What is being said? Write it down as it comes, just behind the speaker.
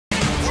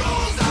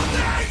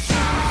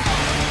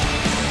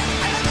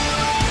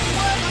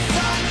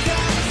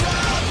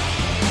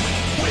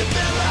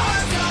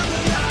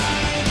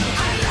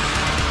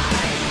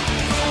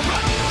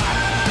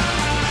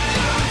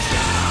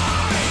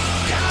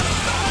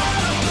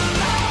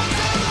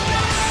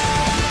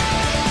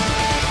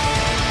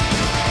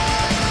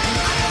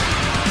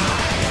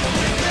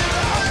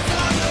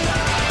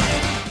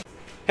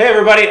Hey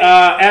everybody,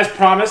 as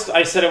promised,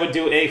 I said I would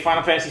do a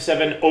Final Fantasy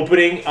VII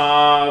opening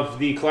of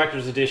the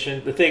Collector's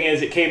Edition. The thing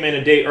is, it came in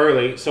a day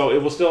early, so it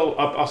will still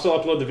I'll still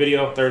upload the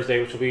video Thursday,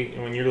 which will be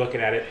when you're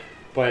looking at it.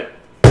 But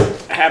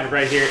I have it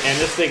right here, and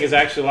this thing is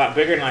actually a lot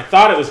bigger than I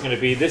thought it was going to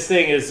be. This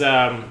thing is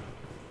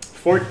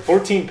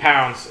 14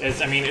 pounds.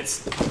 As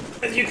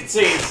you can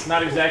see, it's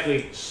not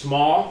exactly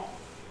small.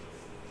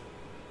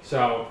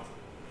 So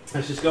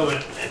let's just go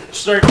and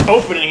start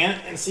opening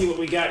it and see what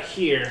we got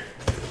here.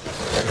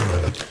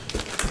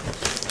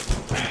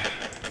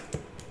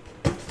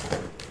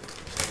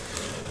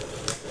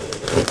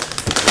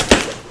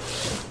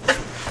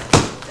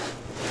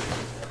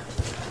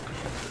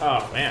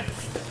 Oh man,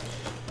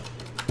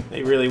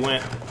 they really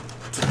went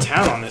to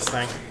town on this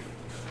thing.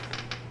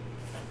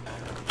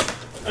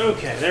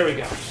 Okay, there we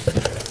go.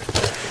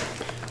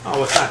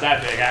 Oh, it's not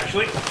that big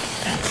actually.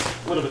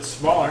 A little bit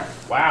smaller.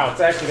 Wow,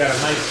 it's actually got a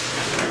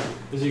nice,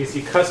 as you can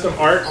see, custom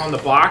art on the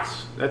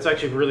box. That's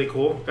actually really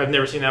cool. I've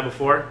never seen that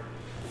before.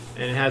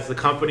 And it has the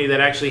company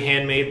that actually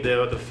handmade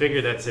the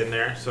figure that's in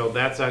there. So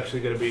that's actually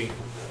going to be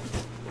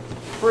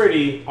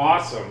pretty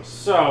awesome.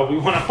 So we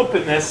want to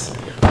open this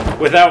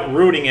without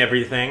rooting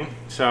everything.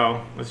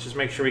 So let's just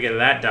make sure we get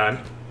that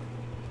done.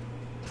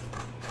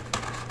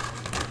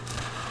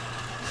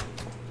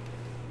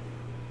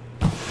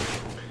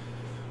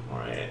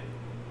 Alright.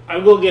 I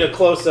will get a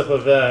close-up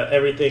of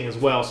everything as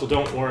well, so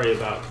don't worry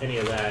about any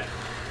of that.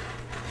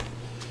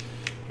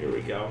 Here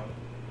we go.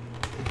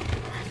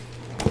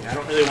 I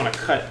don't really want to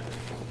cut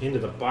into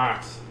the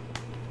box.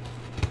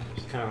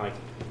 Just kind of like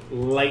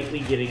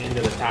lightly getting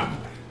into the top.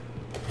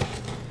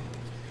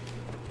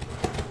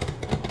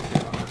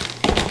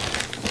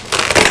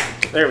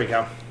 There we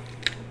go.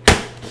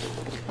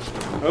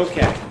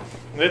 Okay,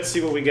 let's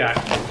see what we got.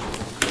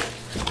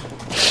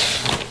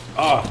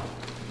 Oh,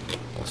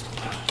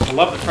 I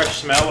love the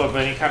fresh smell of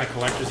any kind of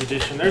collector's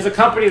edition. There's a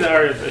company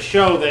or a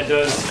show that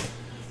does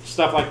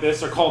stuff like this.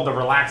 They're called The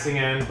Relaxing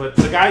End, but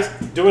the guy's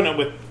doing it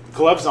with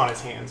gloves on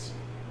his hands.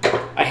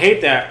 I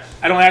hate that.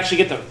 I don't actually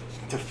get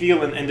to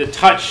feel and to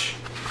touch,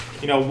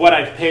 you know, what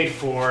I've paid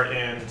for,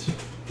 and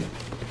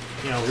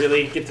you know,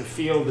 really get to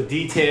feel the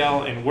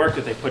detail and work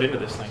that they put into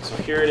this thing. So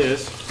here it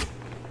is.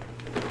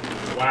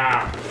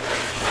 Wow.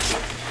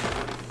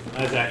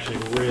 That's actually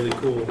really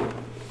cool.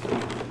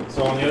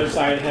 So on the other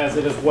side it has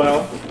it as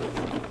well.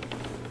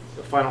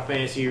 The Final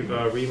Fantasy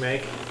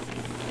remake.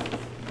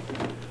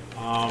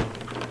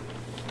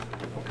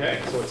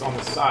 Okay, so it's on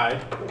the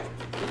side.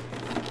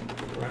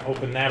 We're going to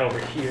open that over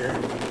here.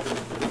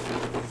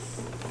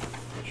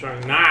 I'm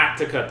trying not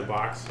to cut the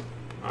box,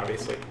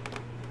 obviously.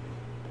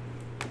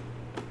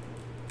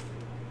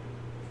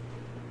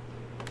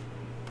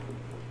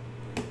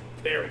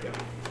 There we go.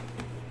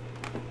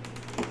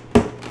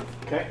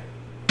 Okay.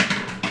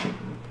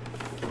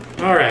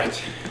 All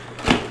right.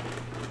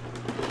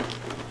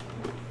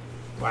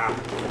 Wow.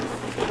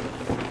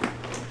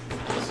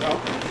 So,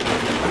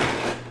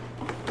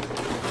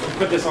 I'll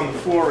put this on the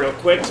floor real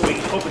quick so we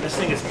can open this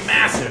thing. It's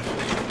massive.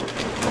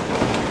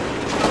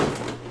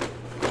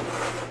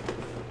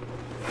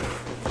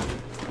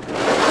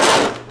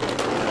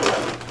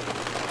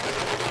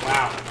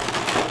 Wow.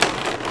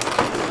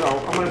 So,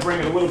 I'm going to bring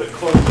it a little bit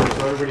closer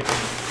so everybody can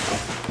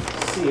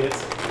see it.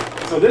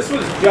 So this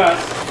was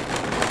just,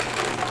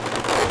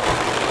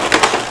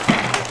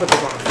 I'll put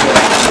this on the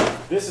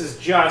floor. This is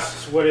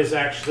just what is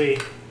actually,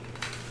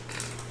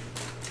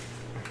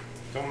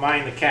 don't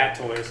mind the cat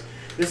toys.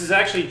 This is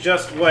actually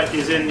just what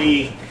is in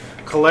the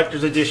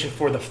collector's edition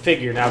for the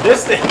figure. Now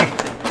this thing,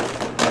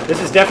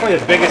 this is definitely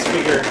the biggest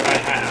figure I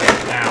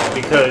have now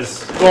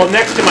because, well,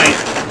 next to my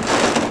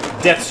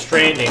Death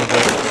Stranding,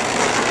 but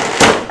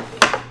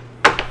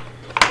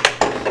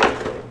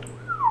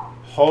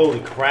holy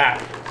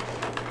crap.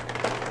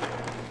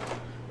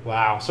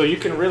 Wow, so you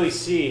can really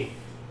see,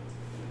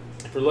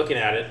 if we're looking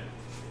at it,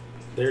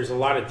 there's a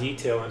lot of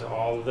detail into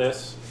all of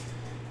this.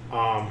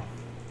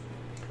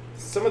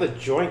 Some of the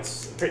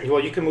joints, well,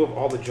 you can move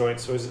all the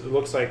joints, so it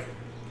looks like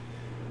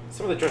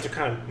some of the joints are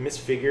kind of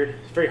misfigured.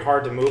 It's very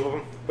hard to move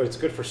them, but it's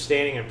good for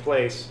standing in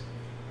place.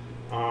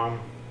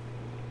 Some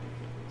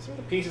of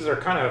the pieces are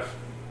kind of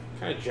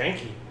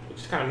janky. It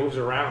just kind of moves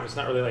around. It's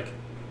not really like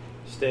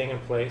staying in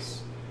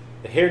place.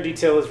 The hair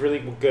detail is really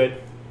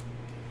good.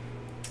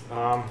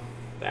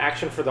 The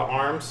action for the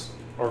arms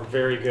are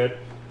very good.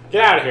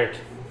 Get out of here.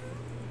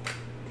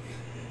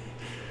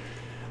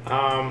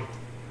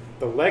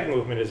 The leg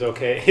movement is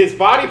okay. His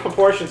body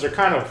proportions are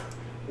kind of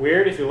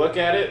weird if you look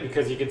at it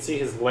because you can see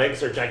his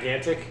legs are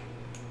gigantic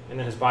and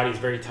then his body is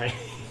very tiny.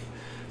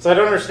 So I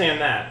don't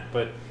understand that,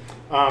 but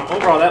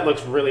overall that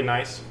looks really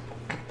nice.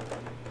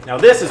 Now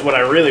this is what I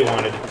really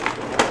wanted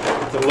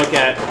to look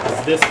at,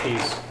 is this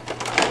piece.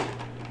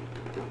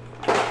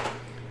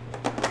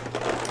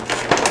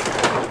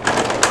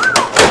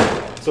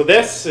 So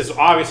this is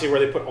obviously where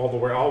they put all the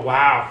wear. Oh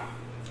wow,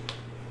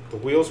 the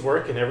wheels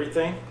work and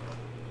everything.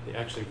 They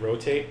actually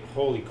rotate.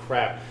 Holy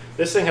crap!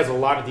 This thing has a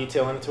lot of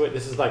detail into it.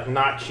 This is like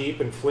not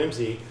cheap and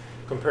flimsy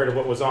compared to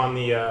what was on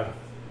the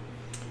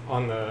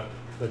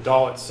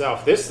doll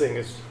itself. This thing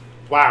is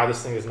wow,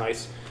 this thing is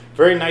nice.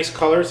 Very nice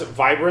colors,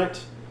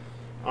 vibrant.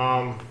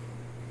 The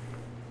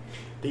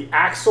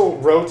axle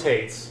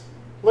rotates.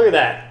 Look at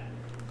that.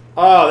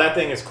 Oh, that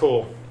thing is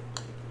cool.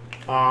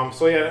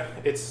 So yeah,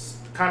 it's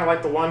kind of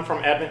like the one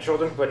from Advent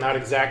Children, but not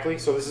exactly.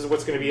 So this is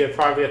what's going to be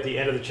probably at the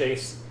end of the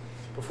chase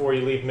before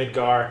you leave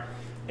Midgar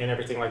and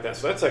everything like that.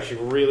 So that's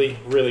actually really,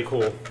 really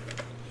cool.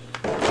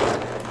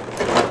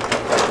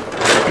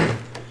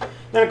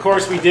 Then of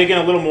course we dig in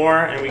a little more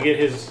and we get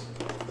his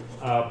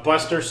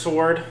Buster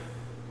sword.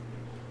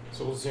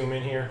 So we'll zoom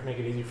in here, make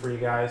it easy for you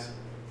guys.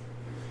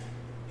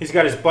 He's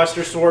got his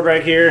Buster sword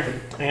right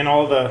here and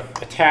all the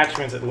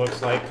attachments, it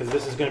looks like, because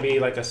this is going to be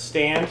like a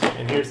stand,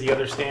 and here's the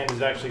other stand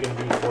is actually going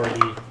to be for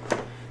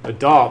the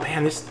doll.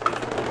 Man, this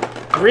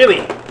really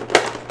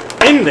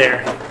in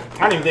there.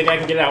 I don't even think I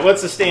can get it out.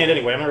 What's the stand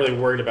anyway? I'm not really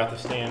worried about the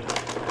stand.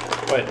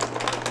 But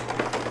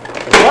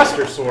the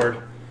Buster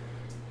sword,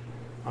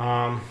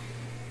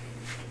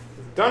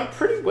 done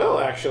pretty well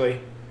actually.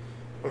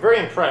 I'm very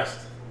impressed.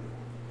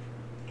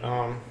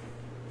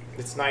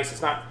 It's nice.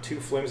 It's not too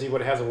flimsy,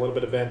 but it has a little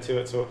bit of bend to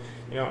it. So,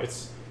 you know,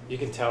 you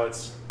can tell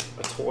it's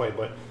a toy.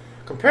 But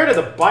compared to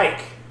the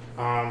bike,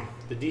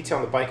 the detail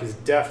on the bike is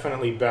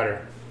definitely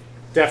better.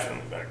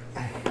 Definitely better.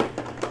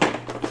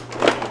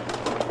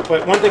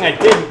 But one thing I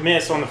did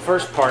miss on the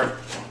first part,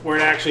 where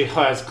it actually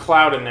has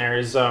cloud in there,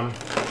 is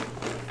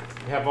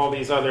you have all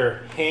these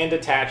other hand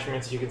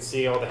attachments. You can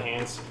see all the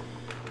hands.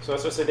 So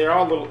as I said, they're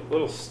all a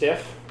little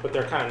stiff, but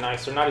they're kind of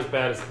nice. They're not as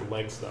bad as the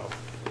legs, though.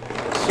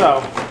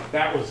 So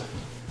that was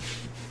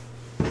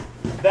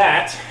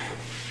that.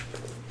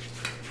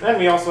 Then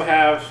we also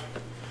have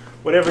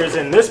whatever is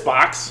in this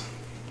box,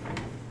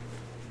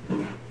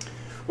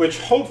 which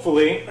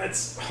hopefully,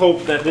 let's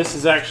hope that this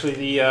is actually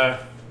the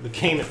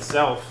game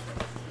itself.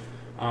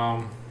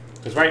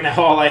 Because right now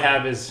all I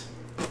have is,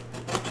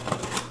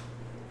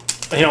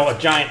 you know, a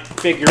giant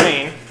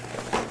figurine.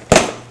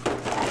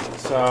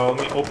 So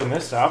let me open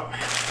this up.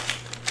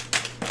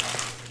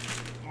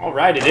 All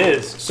right, it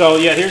is. So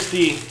yeah, here's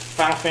the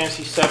Final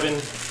Fantasy VII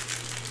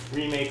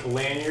Remake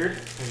lanyard,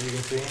 as you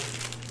can see.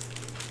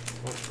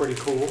 Looks pretty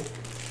cool.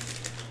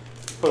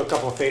 Put a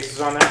couple of faces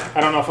on there.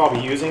 I don't know if I'll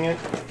be using it.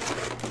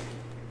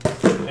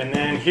 And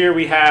then here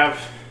we have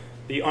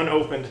the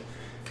unopened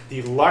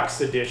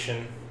deluxe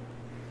edition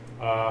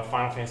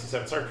Final Fantasy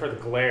VII. Sorry for the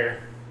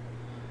glare.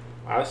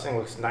 Wow, this thing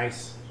looks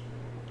nice.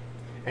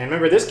 And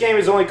remember, this game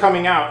is only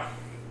coming out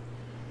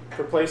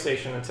for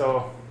PlayStation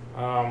until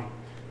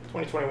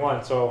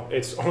 2021, so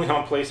it's only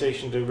on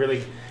PlayStation to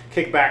really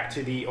kick back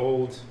to the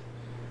old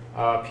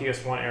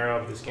PS1 era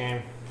of this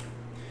game.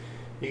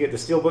 You get the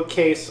steelbook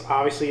case.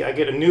 Obviously, I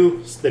get the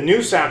new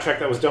soundtrack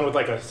that was done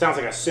with sounds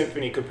like a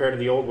symphony compared to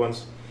the old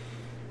ones.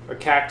 A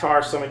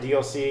Cactar Summit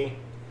DLC,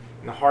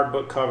 and the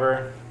hardbook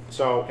cover.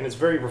 So, and it's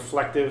very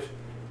reflective.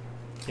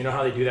 You know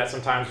how they do that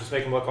sometimes, just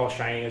make them look all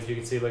shiny, as you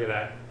can see. Look at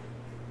that.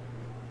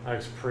 That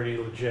looks pretty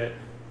legit.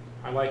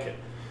 I like it.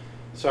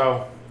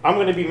 So I'm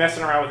going to be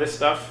messing around with this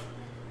stuff.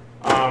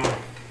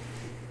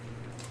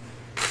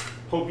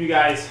 Hope you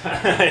guys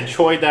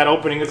enjoyed that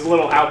opening. It's a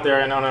little out there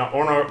and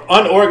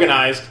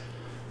unorganized,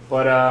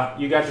 but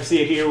you got to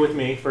see it here with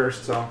me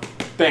first, so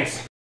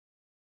thanks.